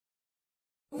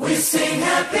We sing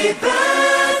happy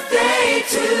birthday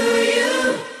to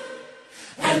you,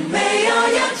 and may all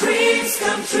your dreams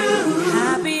come true.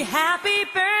 Happy